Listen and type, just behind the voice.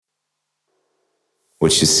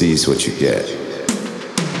What you see is what you get.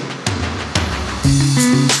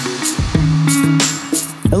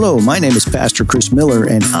 Hello, my name is Pastor Chris Miller,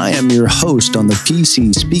 and I am your host on the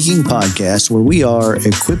PC Speaking Podcast, where we are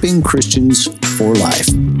equipping Christians for life.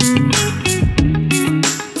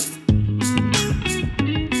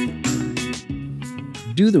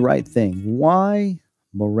 Do the right thing. Why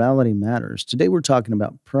morality matters. Today we're talking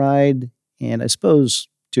about pride, and I suppose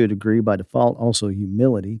to a degree by default also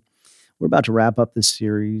humility. We're about to wrap up this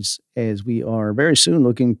series as we are very soon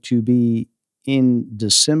looking to be in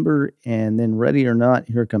December, and then ready or not,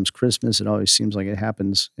 here comes Christmas. It always seems like it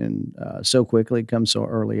happens so quickly. It comes so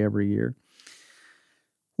early every year.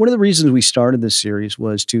 One of the reasons we started this series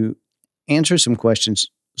was to answer some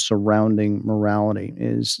questions surrounding morality.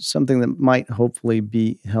 Is something that might hopefully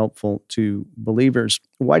be helpful to believers.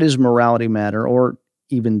 Why does morality matter, or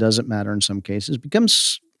even does it matter in some cases?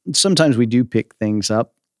 Because sometimes we do pick things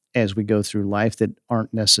up as we go through life that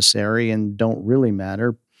aren't necessary and don't really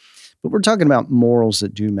matter. But we're talking about morals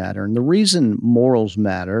that do matter. And the reason morals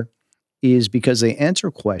matter is because they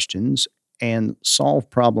answer questions and solve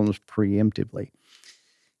problems preemptively.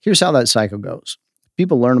 Here's how that cycle goes.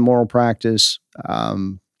 People learn a moral practice.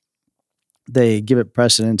 They give it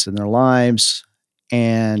precedence in their lives,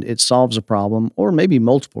 and it solves a problem, or maybe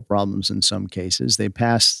multiple problems in some cases. They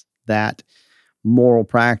pass that moral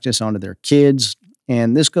practice onto their kids,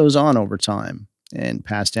 and this goes on over time and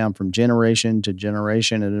passed down from generation to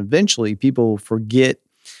generation. And eventually people forget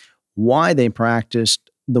why they practiced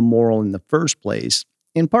the moral in the first place,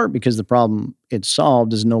 in part because the problem it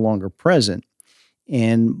solved is no longer present.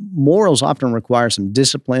 And morals often require some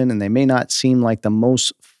discipline, and they may not seem like the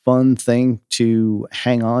most fun thing to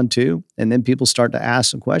hang on to. And then people start to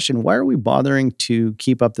ask the question, why are we bothering to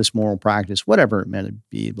keep up this moral practice? Whatever it may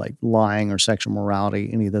be, like lying or sexual morality,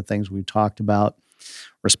 any of the things we've talked about,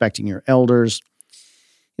 respecting your elders.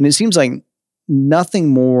 And it seems like nothing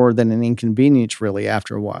more than an inconvenience, really,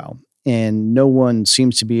 after a while. And no one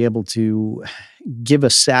seems to be able to give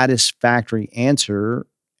a satisfactory answer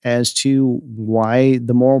as to why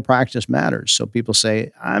the moral practice matters. So people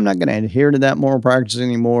say, I'm not going to adhere to that moral practice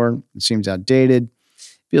anymore. It seems outdated.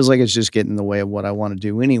 Feels like it's just getting in the way of what I want to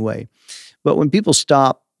do anyway. But when people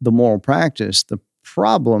stop the moral practice, the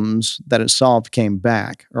problems that it solved come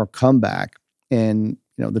back. And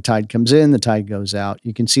the tide comes in, the tide goes out.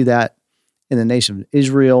 You can see that in the nation of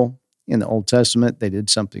Israel in the Old Testament. They did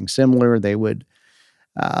something similar. They would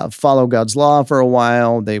follow God's law for a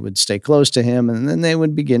while. They would stay close to him, and then they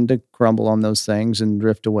would begin to crumble on those things and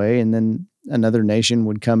drift away. And then another nation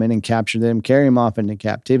would come in and capture them, carry them off into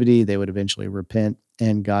captivity. They would eventually repent,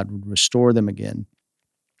 and God would restore them again.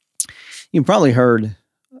 You've probably heard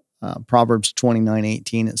Proverbs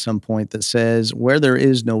 29:18 at some point that says, where there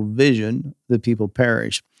is no vision, the people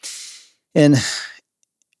perish. And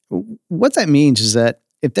what that means is that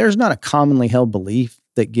if there's not a commonly held belief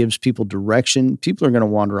that gives people direction, people are going to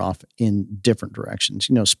wander off in different directions.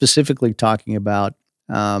 Specifically talking about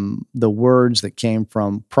the words that came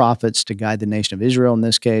from prophets to guide the nation of Israel in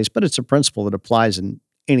this case, but it's a principle that applies in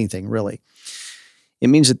anything, really. It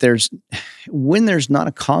means that when there's not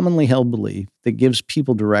a commonly held belief that gives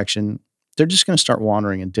people direction, they're just going to start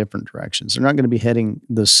wandering in different directions. They're not going to be heading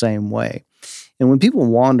the same way. And when people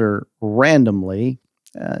wander randomly,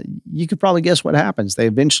 you could probably guess what happens. They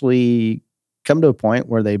eventually come to a point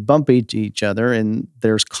where they bump into each other, and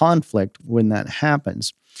there's conflict when that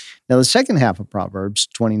happens. Now, the second half of Proverbs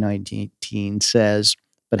 29:18 says,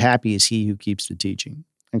 but happy is he who keeps the teaching.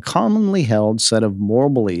 A commonly held set of moral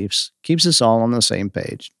beliefs keeps us all on the same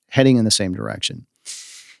page, heading in the same direction.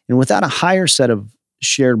 And without a higher set of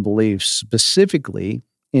shared beliefs, specifically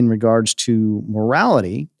in regards to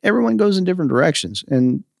morality, everyone goes in different directions.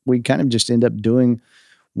 And we kind of just end up doing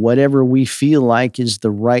whatever we feel like is the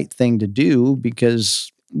right thing to do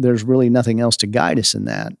because there's really nothing else to guide us in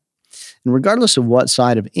that. And regardless of what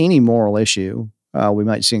side of any moral issue we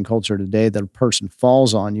might see in culture today that a person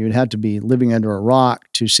falls on, you'd have to be living under a rock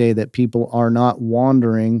to say that people are not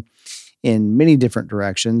wandering in many different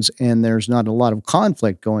directions, and there's not a lot of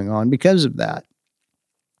conflict going on because of that.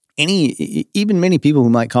 Even many people who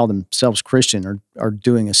might call themselves Christian are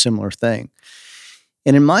doing a similar thing.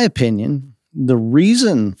 And in my opinion, the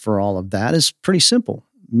reason for all of that is pretty simple.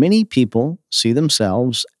 Many people see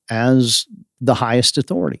themselves as the highest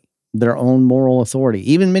authority, their own moral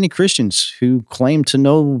authority. Even many Christians who claim to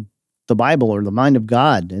know the Bible or the mind of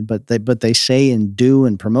God, but they say and do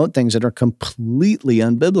and promote things that are completely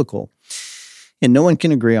unbiblical. And no one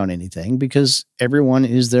can agree on anything because everyone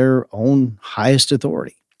is their own highest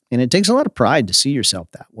authority. And it takes a lot of pride to see yourself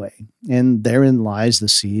that way. And therein lies the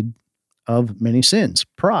seed of many sins,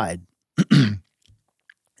 pride.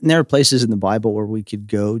 And there are places in the Bible where we could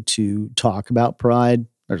go to talk about pride.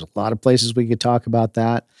 There's a lot of places we could talk about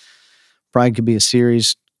that. Pride could be a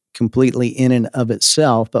series completely in and of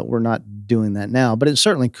itself, but we're not doing that now. But it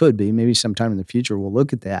certainly could be. Maybe sometime in the future we'll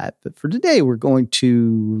look at that. But for today, we're going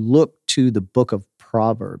to look to the book of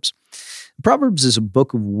Proverbs. Proverbs is a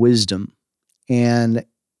book of wisdom. And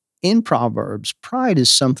in Proverbs, pride is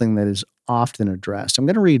something that is often addressed. I'm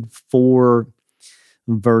going to read 4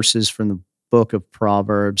 verses from the book of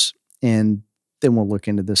Proverbs, and then we'll look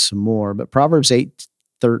into this some more. But Proverbs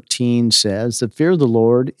 8:13 says, "The fear of the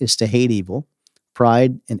Lord is to hate evil,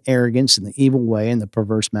 pride and arrogance and the evil way and the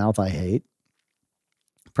perverse mouth I hate."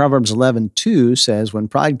 Proverbs 11:2 says, "When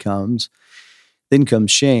pride comes, then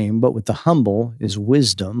comes shame, but with the humble is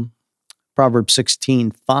wisdom." Proverbs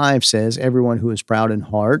 16:5 says, "Everyone who is proud in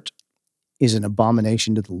heart is an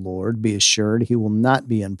abomination to the Lord. Be assured he will not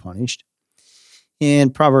be unpunished."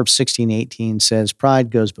 And Proverbs 16:18 says,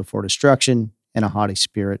 "Pride goes before destruction and a haughty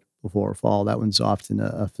spirit before a fall." That one's often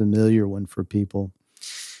a familiar one for people.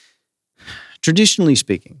 Traditionally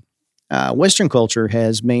speaking, Western culture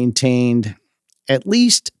has maintained, at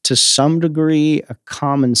least to some degree, a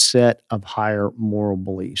common set of higher moral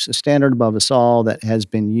beliefs, a standard above us all that has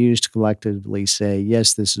been used to collectively say,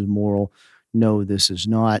 yes, this is moral, no, this is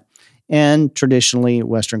not. And traditionally,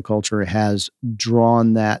 Western culture has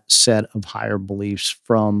drawn that set of higher beliefs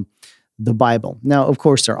from the Bible. Now, of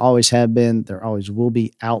course, there always have been, there always will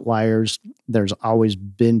be outliers. There's always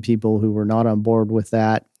been people who were not on board with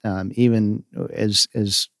that. Even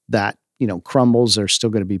as that crumbles, there's still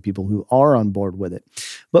going to be people who are on board with it.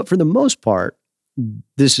 But for the most part,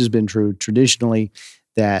 this has been true traditionally,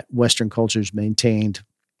 that Western cultures maintained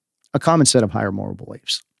a common set of higher moral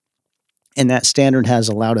beliefs. And that standard has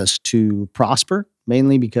allowed us to prosper,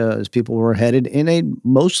 mainly because people were headed in a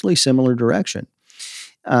mostly similar direction.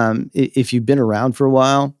 If you've been around for a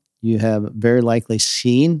while, you have very likely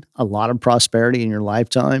seen a lot of prosperity in your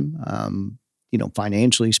lifetime.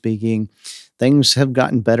 Financially speaking, things have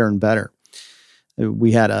gotten better and better.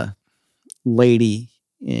 We had a lady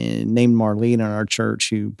named Marlene in our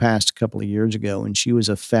church who passed a couple of years ago, and she was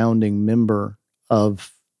a founding member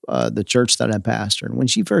of the church that I pastored. And when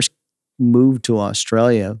she first moved to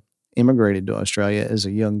Australia, immigrated to Australia as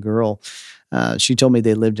a young girl, she told me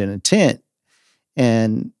they lived in a tent.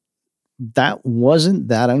 And that wasn't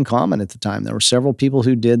that uncommon at the time. There were several people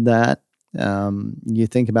who did that. You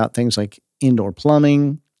think about things like indoor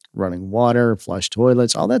plumbing, running water, flush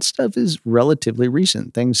toilets, all that stuff is relatively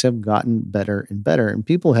recent. Things have gotten better and better. And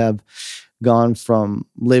people have gone from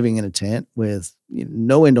living in a tent with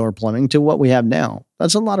no indoor plumbing to what we have now.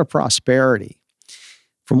 That's a lot of prosperity.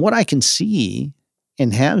 From what I can see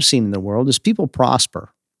and have seen in the world is people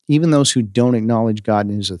prosper, even those who don't acknowledge God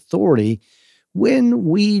and his authority, when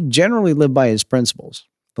we generally live by his principles.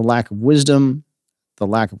 The lack of wisdom, the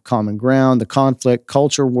lack of common ground, the conflict,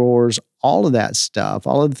 culture wars, all of that stuff,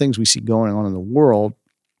 all of the things we see going on in the world,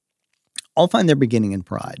 all find their beginning in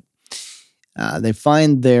pride. They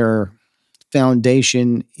find their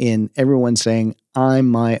foundation in everyone saying, I'm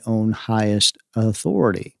my own highest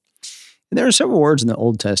authority. And there are several words in the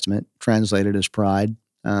Old Testament translated as pride.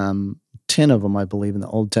 10 of them, I believe, in the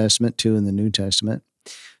Old Testament, 2 in the New Testament.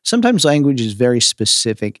 Sometimes language is very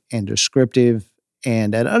specific and descriptive,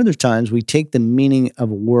 and at other times we take the meaning of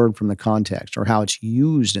a word from the context or how it's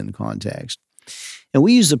used in context. And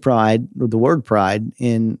we use the word pride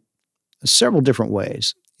in several different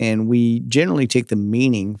ways, and we generally take the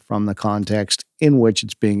meaning from the context in which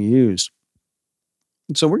it's being used.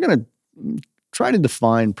 And so we're going to try to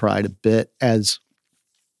define pride a bit, as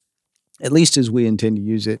at least as we intend to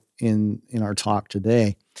use it in our talk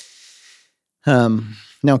today.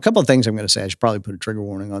 Now, a couple of things I'm going to say. I should probably put a trigger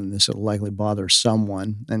warning on this. It'll likely bother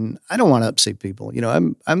someone, and I don't want to upset people.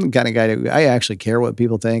 I'm the kind of guy I actually care what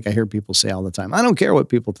people think. I hear people say all the time, I don't care what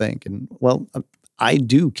people think. And well, I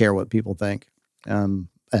do care what people think.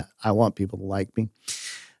 I want people to like me.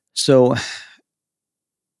 So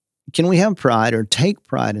can we have pride or take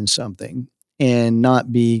pride in something and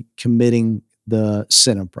not be committing the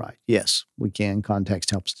sin of pride? Yes, we can.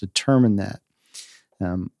 Context helps determine that.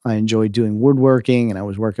 I enjoy doing woodworking, and I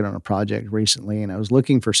was working on a project recently, and I was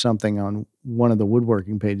looking for something on one of the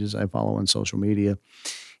woodworking pages I follow on social media,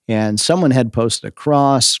 and someone had posted a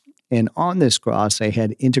cross, and on this cross, they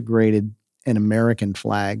had integrated an American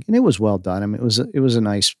flag, and it was well done. I mean, it was a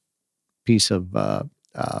nice piece of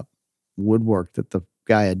woodwork that the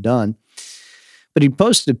guy had done. But he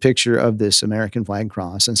posted a picture of this American flag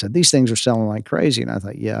cross and said, these things are selling like crazy. And I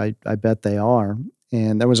thought, yeah, I bet they are.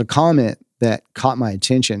 And there was a comment that caught my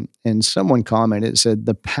attention. And someone commented, said,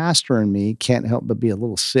 the pastor in me can't help but be a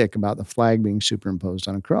little sick about the flag being superimposed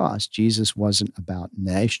on a cross. Jesus wasn't about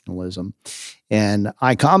nationalism. And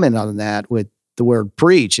I commented on that with the word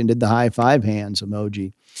preach and did the high five hands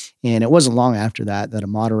emoji. And it wasn't long after that that a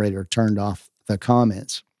moderator turned off the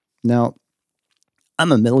comments. Now,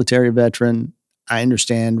 I'm a military veteran. I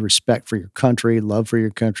understand respect for your country, love for your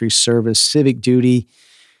country, service, civic duty,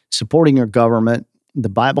 supporting your government. The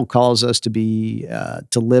Bible calls us to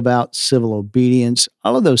live out civil obedience.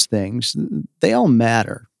 All of those things, they all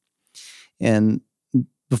matter. And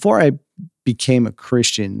before I became a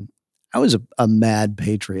Christian, I was a mad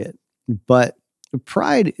patriot. But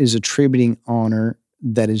pride is attributing honor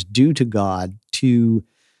that is due to God to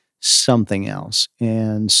something else.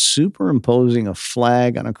 And superimposing a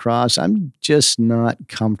flag on a cross, I'm just not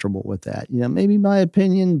comfortable with that. Maybe my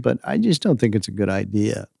opinion, but I just don't think it's a good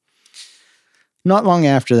idea. Not long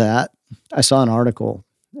after that, I saw an article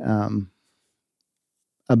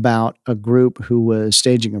about a group who was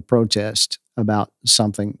staging a protest about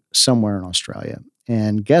something somewhere in Australia.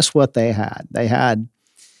 And guess what they had? They had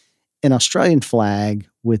an Australian flag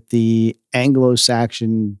with the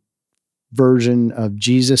Anglo-Saxon version of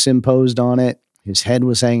Jesus imposed on it. His head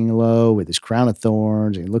was hanging low with his crown of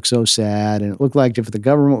thorns. And he looked so sad. And it looked like if the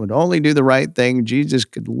government would only do the right thing, Jesus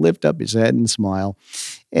could lift up his head and smile.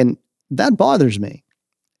 And that bothers me.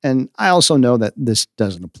 And I also know that this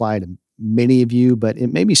doesn't apply to many of you, but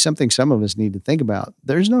it may be something some of us need to think about.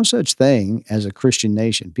 There's no such thing as a Christian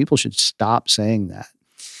nation. People should stop saying that.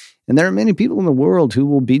 And there are many people in the world who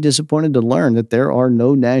will be disappointed to learn that there are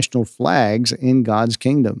no national flags in God's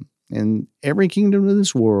kingdom. And every kingdom of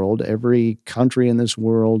this world, every country in this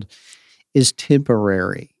world is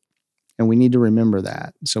temporary. And we need to remember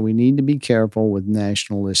that. So we need to be careful with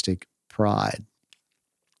nationalistic pride.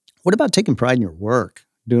 What about taking pride in your work,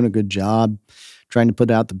 doing a good job, trying to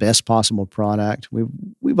put out the best possible product?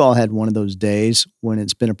 We've all had one of those days when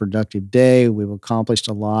it's been a productive day. We've accomplished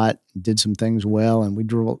a lot, did some things well, and we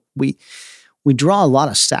draw a lot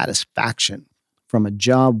of satisfaction from a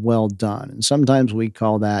job well done. And sometimes we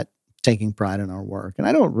call that taking pride in our work. And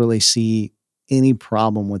I don't really see any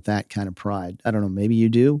problem with that kind of pride. I don't know, maybe you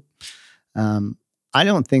do. I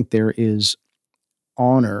don't think there is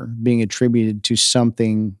honor being attributed to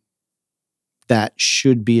something that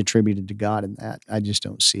should be attributed to God in that. I just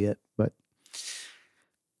don't see it. But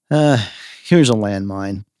here's a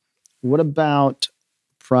landmine. What about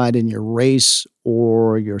pride in your race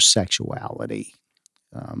or your sexuality?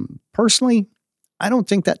 Personally, I don't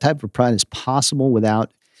think that type of pride is possible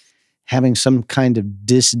without having some kind of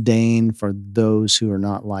disdain for those who are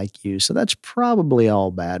not like you. So that's probably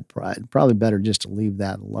all bad pride. Probably better just to leave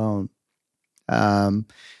that alone.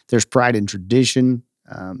 There's pride in tradition.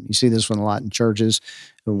 You see this one a lot in churches.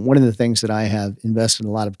 One of the things that I have invested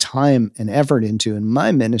a lot of time and effort into in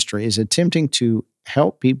my ministry is attempting to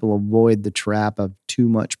help people avoid the trap of too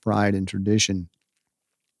much pride and tradition.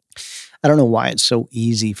 I don't know why it's so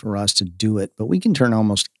easy for us to do it, but we can turn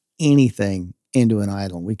almost anything into an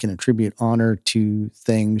idol. We can attribute honor to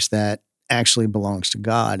things that actually belongs to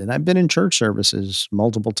God. And I've been in church services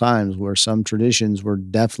multiple times where some traditions were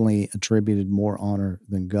definitely attributed more honor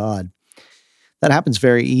than God. That happens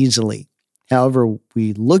very easily. However,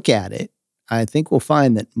 we look at it, I think we'll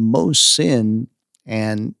find that most sin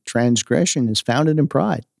and transgression is founded in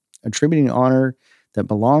pride, attributing honor that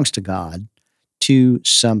belongs to God to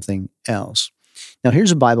something else. Now,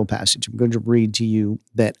 here's a Bible passage I'm going to read to you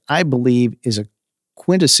that I believe is a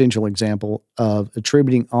quintessential example of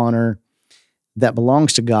attributing honor that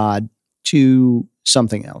belongs to God to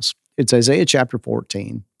something else. It's Isaiah chapter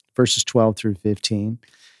 14, verses 12 through 15.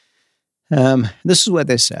 This is what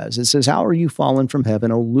this says. It says, "How are you fallen from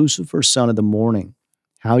heaven, O Lucifer, son of the morning?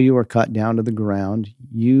 How you are cut down to the ground,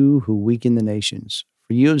 you who weaken the nations.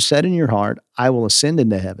 For you have said in your heart, I will ascend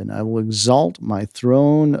into heaven. I will exalt my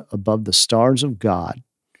throne above the stars of God.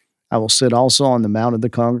 I will sit also on the mount of the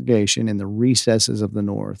congregation in the recesses of the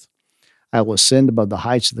north. I will ascend above the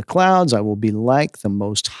heights of the clouds. I will be like the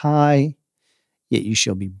Most High. Yet you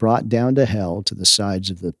shall be brought down to hell, to the sides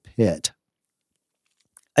of the pit."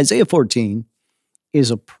 Isaiah 14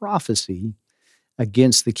 is a prophecy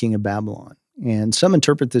against the king of Babylon. And some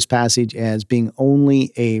interpret this passage as being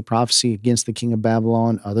only a prophecy against the king of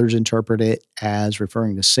Babylon. Others interpret it as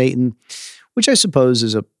referring to Satan, which I suppose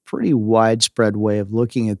is a pretty widespread way of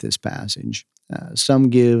looking at this passage. Some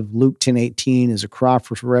give Luke 10:18 as a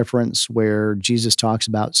cross reference where Jesus talks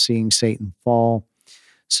about seeing Satan fall.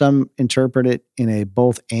 Some interpret it in a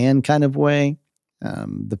both and kind of way.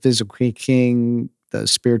 The physical king, the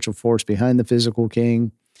spiritual force behind the physical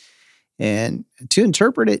king. And to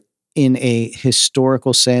interpret it in a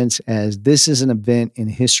historical sense, as this is an event in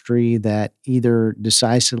history that either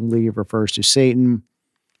decisively refers to Satan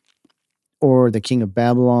or the king of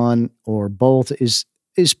Babylon or both, is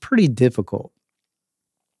pretty difficult.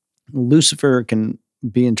 Lucifer can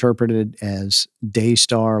be interpreted as day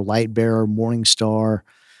star, light bearer, morning star.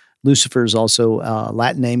 Lucifer is also a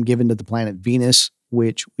Latin name given to the planet Venus,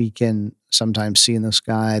 which we can sometimes see in the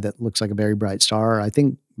sky that looks like a very bright star. I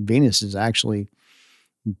think Venus is actually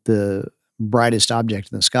the brightest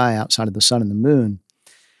object in the sky outside of the sun and the moon.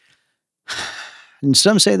 And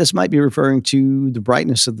some say this might be referring to the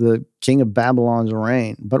brightness of the king of Babylon's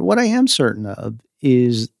reign. But what I am certain of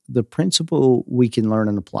is the principle we can learn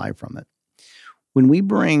and apply from it. When we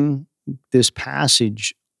bring this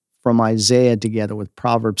passage from Isaiah together with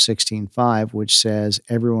Proverbs 16:5, which says,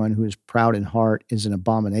 everyone who is proud in heart is an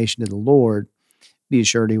abomination to the Lord, be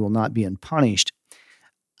assured he will not be unpunished.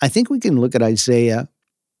 I think we can look at Isaiah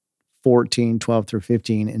 14:12 through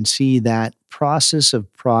 15 and see that process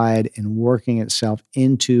of pride and working itself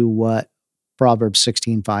into what Proverbs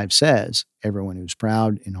 16:5 says. Everyone who's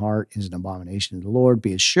proud in heart is an abomination to the Lord.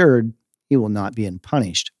 Be assured he will not be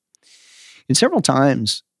unpunished. And several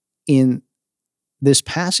times in this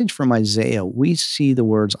passage from Isaiah, we see the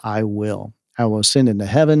words, I will. I will ascend into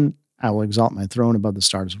heaven. I will exalt my throne above the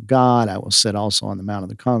stars of God. I will sit also on the mount of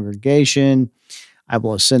the congregation. I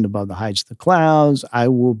will ascend above the heights of the clouds. I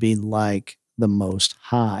will be like the Most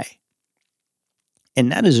High.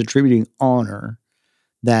 And that is attributing honor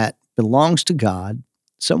that belongs to God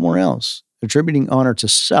somewhere else, attributing honor to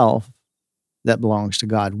self that belongs to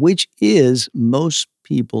God, which is most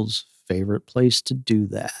people's favorite place to do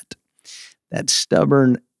that. That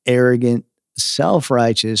stubborn, arrogant,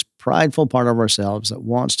 self-righteous, prideful part of ourselves that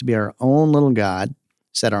wants to be our own little God,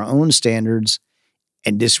 set our own standards,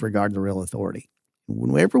 and disregard the real authority.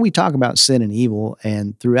 Whenever we talk about sin and evil,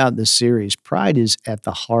 and throughout this series, pride is at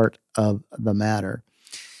the heart of the matter.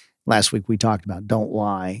 Last week we talked about don't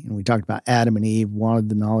lie, and we talked about Adam and Eve wanted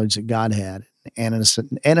the knowledge that God had.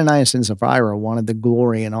 Ananias and Sapphira wanted the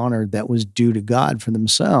glory and honor that was due to God for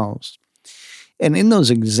themselves. And in those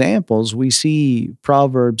examples, we see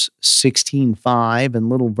Proverbs 16:5 and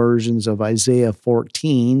little versions of Isaiah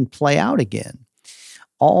 14 play out again.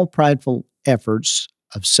 All prideful efforts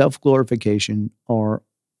of self-glorification are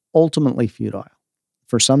ultimately futile.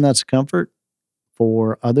 For some, that's comfort.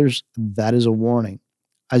 For others, that is a warning.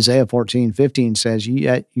 Isaiah 14:15 says,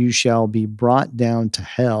 yet you shall be brought down to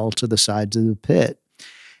hell, to the sides of the pit.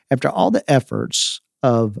 After all the efforts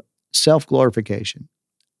of self-glorification,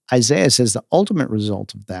 Isaiah says the ultimate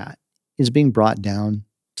result of that is being brought down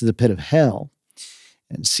to the pit of hell.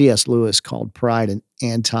 And C.S. Lewis called pride an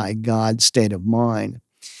anti-God state of mind.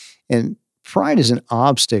 And pride is an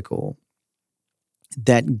obstacle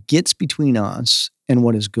that gets between us and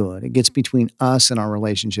what is good. It gets between us and our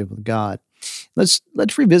relationship with God. Let's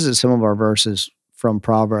revisit some of our verses from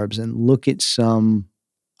Proverbs and look at some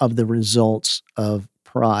of the results of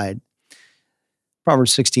pride.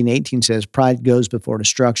 Proverbs 16:18 says, pride goes before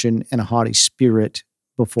destruction and a haughty spirit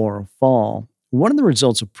before a fall. One of the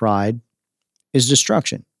results of pride is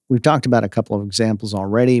destruction. We've talked about a couple of examples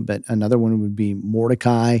already, but another one would be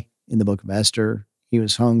Mordecai in the book of Esther. He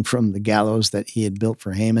was hung from the gallows that he had built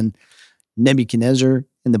for Haman. Nebuchadnezzar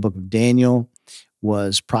in the book of Daniel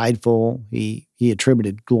was prideful. He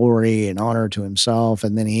attributed glory and honor to himself,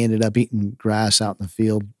 and then he ended up eating grass out in the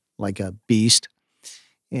field like a beast.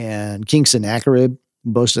 And King Sennacherib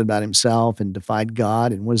boasted about himself and defied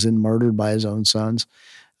God and was then murdered by his own sons.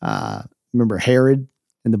 Remember Herod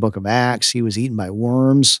in the book of Acts? He was eaten by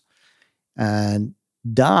worms and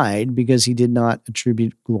died because he did not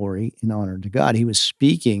attribute glory and honor to God. He was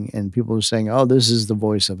speaking and people were saying, oh, this is the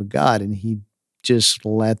voice of a God. And he just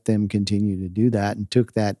let them continue to do that and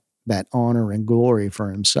took that honor and glory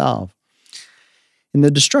for himself. And the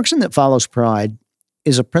destruction that follows pride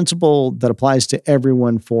is a principle that applies to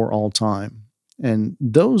everyone for all time. And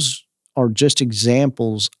those are just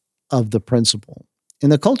examples of the principle. In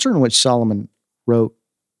the culture in which Solomon wrote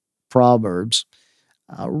Proverbs,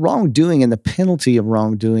 wrongdoing and the penalty of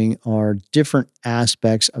wrongdoing are different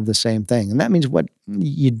aspects of the same thing. And that means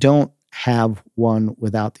you don't have one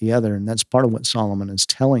without the other. And that's part of what Solomon is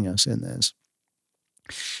telling us in this.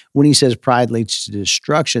 When he says pride leads to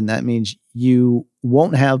destruction, that means you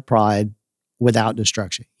won't have pride without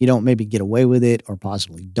destruction. You don't maybe get away with it or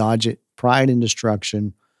possibly dodge it. Pride and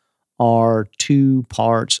destruction are two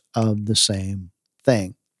parts of the same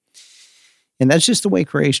thing. And that's just the way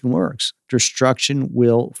creation works. Destruction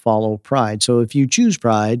will follow pride. So if you choose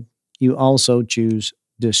pride, you also choose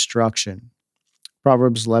destruction.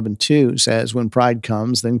 Proverbs 11:2 says, when pride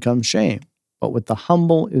comes, then comes shame. but with the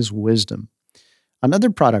humble is wisdom. Another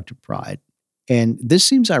product of pride, and this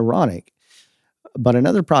seems ironic, but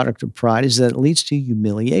another product of pride is that it leads to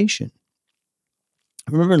humiliation.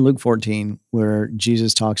 Remember in Luke 14, where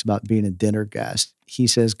Jesus talks about being a dinner guest, he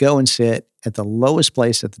says, go and sit at the lowest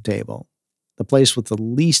place at the table, the place with the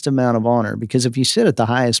least amount of honor. Because if you sit at the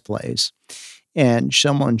highest place and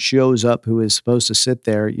someone shows up who is supposed to sit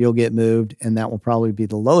there, you'll get moved, and that will probably be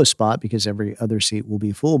the lowest spot because every other seat will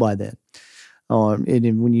be full by then.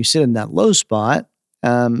 And when you sit in that low spot,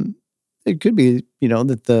 it could be,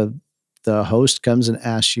 that the host comes and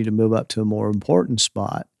asks you to move up to a more important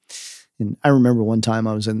spot. And I remember one time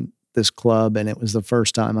I was in this club, and it was the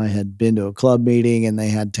first time I had been to a club meeting, and they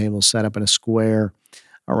had tables set up in a square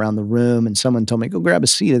around the room, and someone told me, go grab a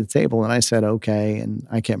seat at the table. And I said, okay. And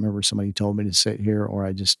I can't remember if somebody told me to sit here or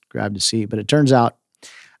I just grabbed a seat, but it turns out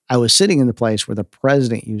I was sitting in the place where the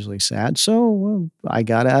president usually sat. So I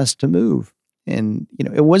got asked to move. And,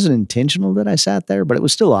 it wasn't intentional that I sat there, but it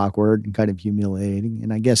was still awkward and kind of humiliating.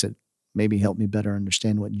 And I guess it maybe helped me better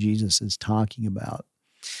understand what Jesus is talking about.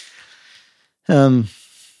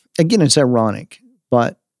 Again, it's ironic,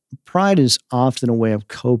 but pride is often a way of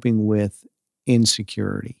coping with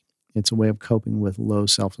insecurity. It's a way of coping with low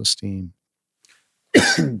self-esteem.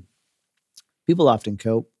 People often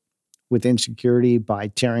cope with insecurity by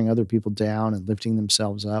tearing other people down and lifting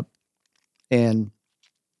themselves up. And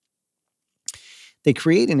they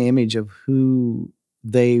create an image of who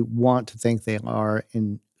they want to think they are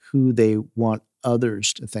and who they want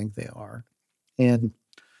others to think they are. And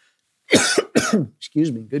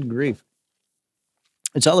excuse me, good grief.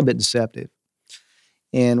 It's all a bit deceptive.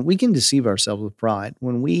 And we can deceive ourselves with pride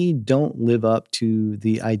when we don't live up to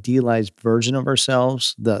the idealized version of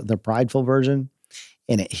ourselves, the prideful version,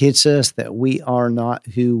 and it hits us that we are not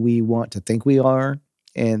who we want to think we are.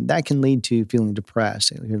 And that can lead to feeling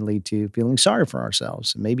depressed. It can lead to feeling sorry for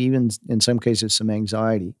ourselves, and maybe even in some cases, some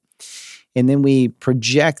anxiety. And then we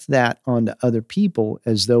project that onto other people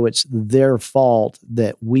as though it's their fault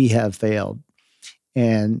that we have failed.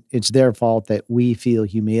 And it's their fault that we feel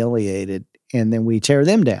humiliated. And then we tear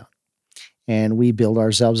them down and we build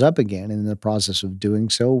ourselves up again. And in the process of doing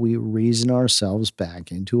so, we reason ourselves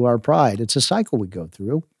back into our pride. It's a cycle we go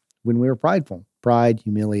through when we are prideful. Pride,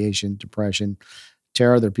 humiliation, depression,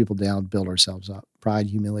 tear other people down, build ourselves up. Pride,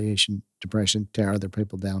 humiliation, depression, tear other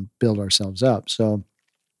people down, build ourselves up. So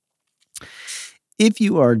if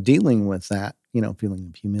you are dealing with that,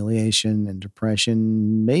 feeling of humiliation and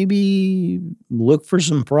depression, maybe look for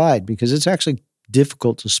some pride, because it's actually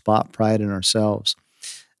difficult to spot pride in ourselves.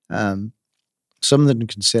 Something to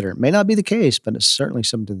consider. It may not be the case, but it's certainly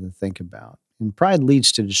something to think about. And pride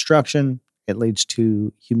leads to destruction. It leads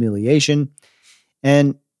to humiliation.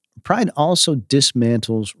 And pride also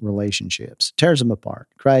dismantles relationships, tears them apart.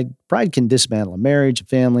 Pride can dismantle a marriage, a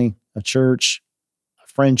family, a church, a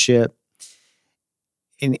friendship.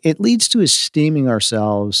 And it leads to esteeming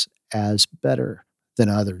ourselves as better than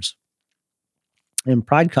others. And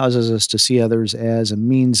pride causes us to see others as a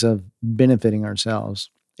means of benefiting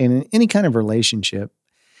ourselves. And in any kind of relationship,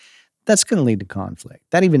 that's going to lead to conflict.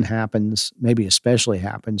 That even happens, maybe especially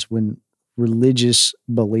happens when religious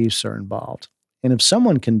beliefs are involved. And if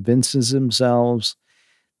someone convinces themselves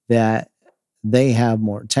that they have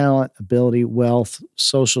more talent, ability, wealth,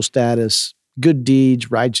 social status, good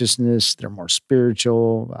deeds, righteousness, they're more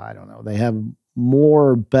spiritual, I don't know, they have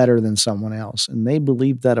more better than someone else, and they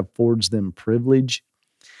believe that affords them privilege,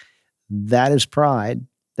 that is pride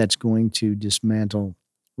that's going to dismantle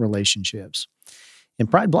relationships. And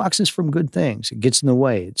pride blocks us from good things. It gets in the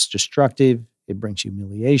way. It's destructive. It brings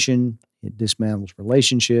humiliation. It dismantles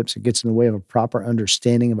relationships. It gets in the way of a proper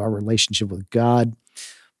understanding of our relationship with God.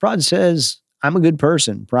 Pride says, I'm a good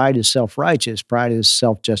person. Pride is self-righteous. Pride is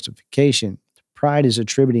self-justification. Pride is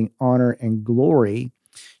attributing honor and glory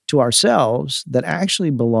to ourselves that actually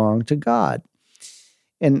belong to God.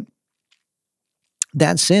 And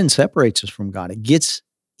that sin separates us from God. It gets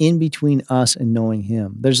in between us and knowing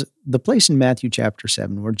Him. There's the place in Matthew chapter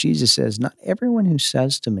 7 where Jesus says, not everyone who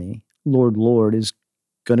says to me, Lord, Lord, is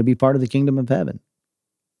going to be part of the kingdom of heaven.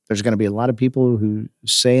 There's going to be a lot of people who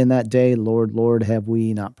say in that day, Lord, Lord, have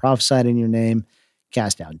we not prophesied in your name,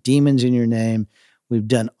 cast out demons in your name? We've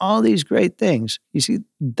done all these great things. You see,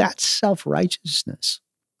 that's self-righteousness.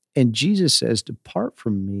 And Jesus says, depart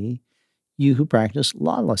from me, you who practice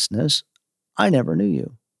lawlessness. I never knew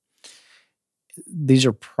you. These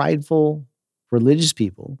are prideful religious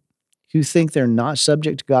people who think they're not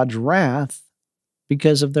subject to God's wrath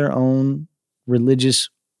because of their own religious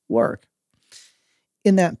work.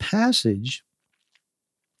 In that passage,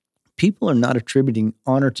 people are not attributing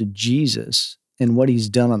honor to Jesus in what he's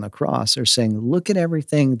done on the cross. They're saying, look at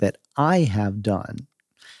everything that I have done.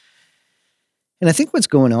 And I think what's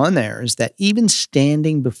going on there is that even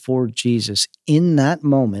standing before Jesus in that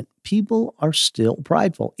moment, people are still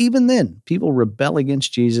prideful. Even then, people rebel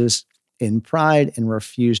against Jesus in pride and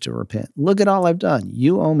refuse to repent. Look at all I've done.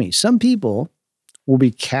 You owe me. Some people will be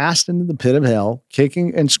cast into the pit of hell,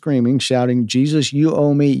 kicking and screaming, shouting, Jesus, you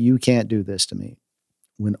owe me. You can't do this to me.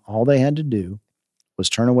 When all they had to do was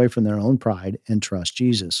turn away from their own pride and trust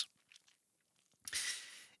Jesus.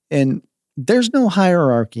 And there's no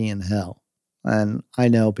hierarchy in hell. And I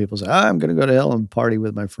know people say, I'm going to go to hell and party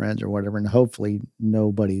with my friends or whatever. And hopefully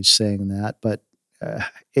nobody's saying that. But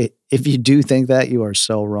if you do think that, you are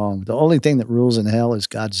so wrong. The only thing that rules in hell is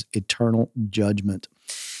God's eternal judgment.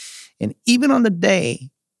 And even on the day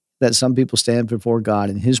that some people stand before God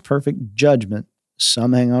in his perfect judgment,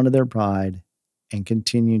 some hang on to their pride and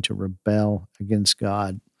continue to rebel against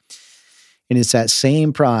God. And it's that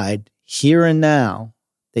same pride here and now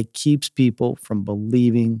that keeps people from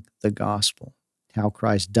believing the gospel, how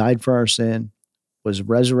Christ died for our sin, was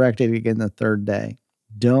resurrected again the third day.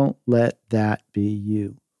 Don't let that be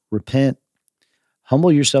you. Repent,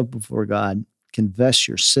 humble yourself before God, confess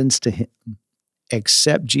your sins to him,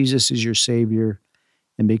 accept Jesus as your Savior,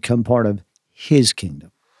 and become part of his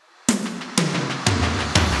kingdom.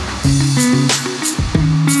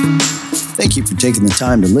 Thank you for taking the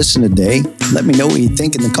time to listen today. Let me know what you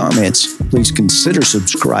think in the comments. Please consider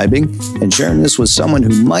subscribing and sharing this with someone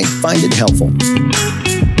who might find it helpful.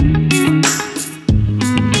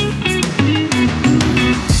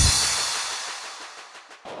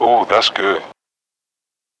 Oh, that's good.